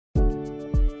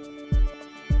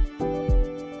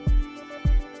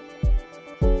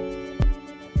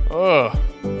Ugh.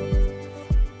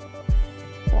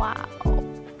 Wow.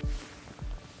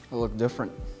 I look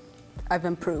different. I've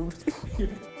improved.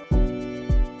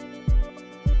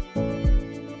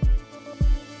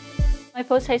 My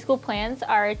post-high school plans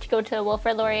are to go to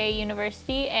Wilfrid Laurier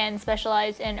University and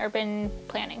specialize in urban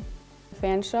planning.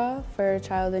 Fanshawe for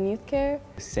child and youth care.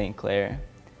 St. Clair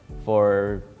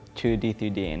for 2D,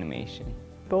 3D animation.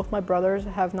 Both my brothers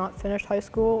have not finished high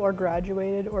school or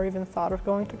graduated or even thought of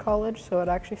going to college, so it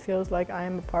actually feels like I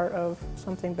am a part of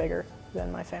something bigger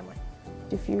than my family.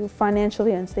 If you're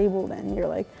financially unstable, then you're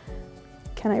like,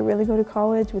 can I really go to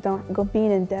college without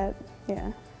being in debt?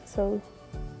 Yeah, so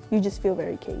you just feel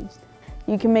very caged.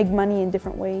 You can make money in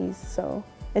different ways, so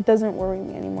it doesn't worry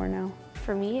me anymore now.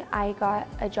 For me, I got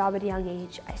a job at a young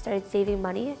age. I started saving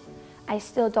money. I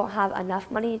still don't have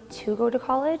enough money to go to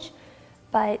college,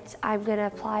 but I'm gonna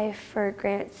apply for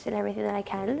grants and everything that I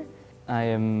can. I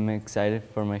am excited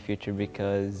for my future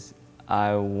because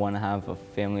I want to have a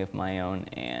family of my own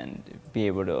and be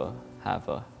able to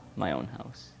have my own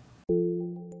house.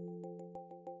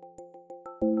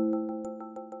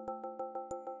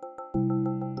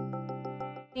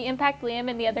 The impact Liam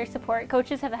and the other support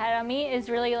coaches have had on me is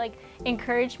really like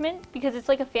encouragement, because it's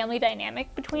like a family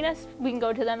dynamic between us. We can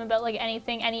go to them about like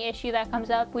anything, any issue that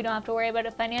comes up. We don't have to worry about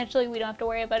it financially, we don't have to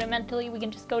worry about it mentally. We can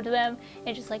just go to them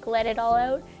and just like let it all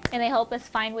out, and they help us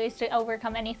find ways to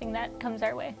overcome anything that comes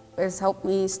our way. It's helped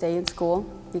me stay in school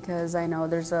because I know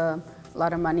there's a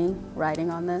lot of money riding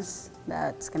on this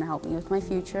that's gonna help me with my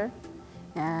future.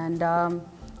 And I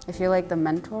feel like the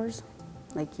mentors,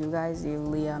 like you guys,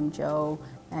 Liam, Joe,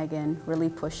 Megan, really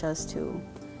push us to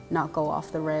not go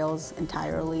off the rails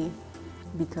entirely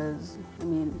because, I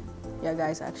mean, yeah,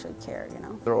 guys actually care, you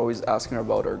know. They're always asking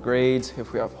about our grades,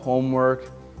 if we have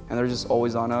homework, and they're just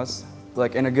always on us,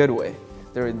 like in a good way.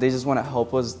 They just want to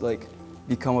help us like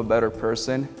become a better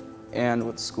person, and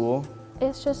with school.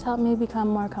 It's just helped me become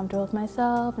more comfortable with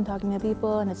myself and talking to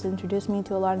people, and it's introduced me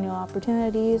to a lot of new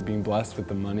opportunities. Being blessed with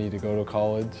the money to go to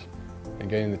college and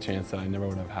getting the chance that I never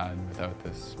would have had without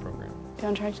this program. The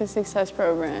On Track to Success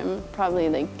program probably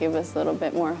like gave us a little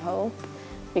bit more hope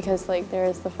because like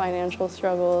there's the financial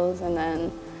struggles, and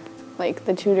then like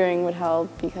the tutoring would help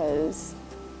because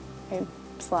I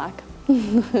slacking.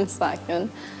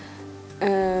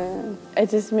 It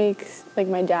just makes like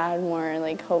my dad more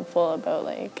like hopeful about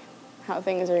like how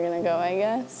things are gonna go, I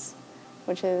guess,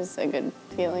 which is a good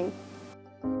feeling.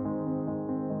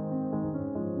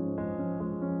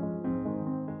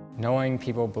 Knowing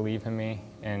people believe in me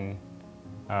and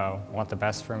want the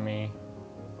best for me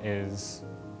is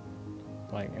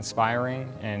like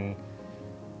inspiring and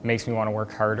makes me want to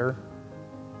work harder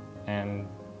and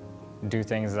do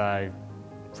things that I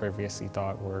previously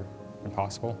thought were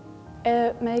impossible.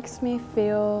 It makes me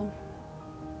feel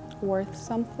worth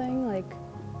something, like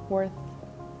worth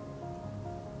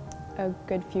a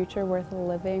good future, worth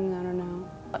living, I don't know.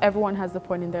 Everyone has the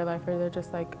point in their life where they're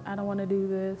just like, I don't want to do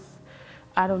this.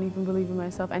 I don't even believe in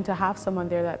myself. And to have someone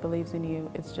there that believes in you,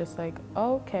 it's just like,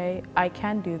 okay, I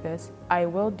can do this, I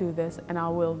will do this, and I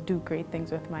will do great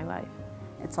things with my life.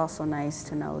 It's also nice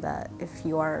to know that if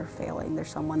you are failing, there's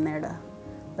someone there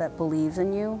that believes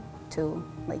in you to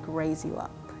like raise you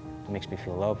up. It makes me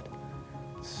feel loved.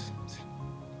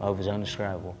 Love is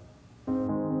indescribable.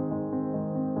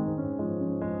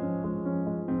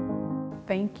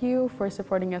 Thank you for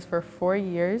supporting us for 4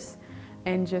 years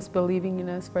and just believing in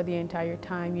us for the entire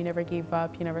time. You never gave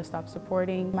up, you never stopped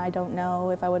supporting. I don't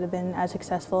know if I would have been as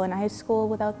successful in high school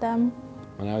without them.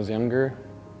 When I was younger,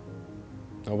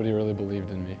 nobody really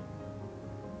believed in me.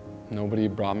 Nobody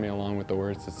brought me along with the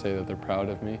words to say that they're proud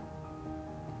of me.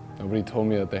 Nobody told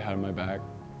me that they had my back.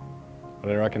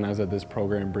 But I recognize that this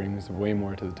program brings way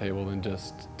more to the table than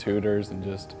just tutors and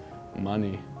just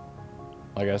money.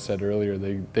 Like I said earlier,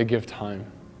 they give time.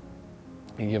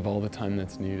 They give all the time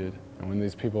that's needed. And when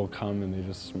these people come and they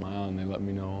just smile and they let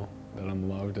me know that I'm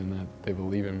loved and that they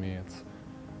believe in me,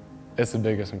 it's the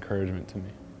biggest encouragement to me.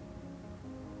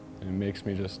 And it makes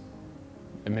me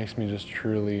just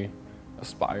truly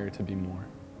aspire to be more.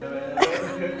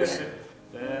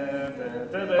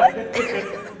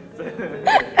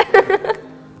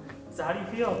 So how do you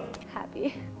feel?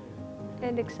 Happy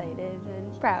and excited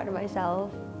and proud of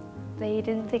myself. They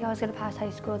didn't think I was going to pass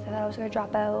high school, they thought I was going to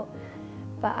drop out,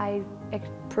 but I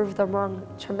proved them wrong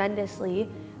tremendously.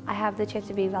 I have the chance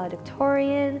of being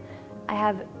valedictorian,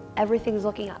 everything's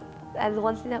looking up. And the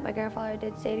one thing that my grandfather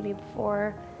did say to me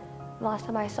before, the last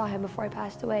time I saw him before he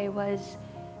passed away, was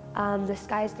the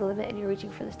sky's the limit and you're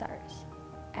reaching for the stars.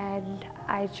 And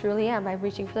I truly am, I'm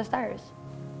reaching for the stars.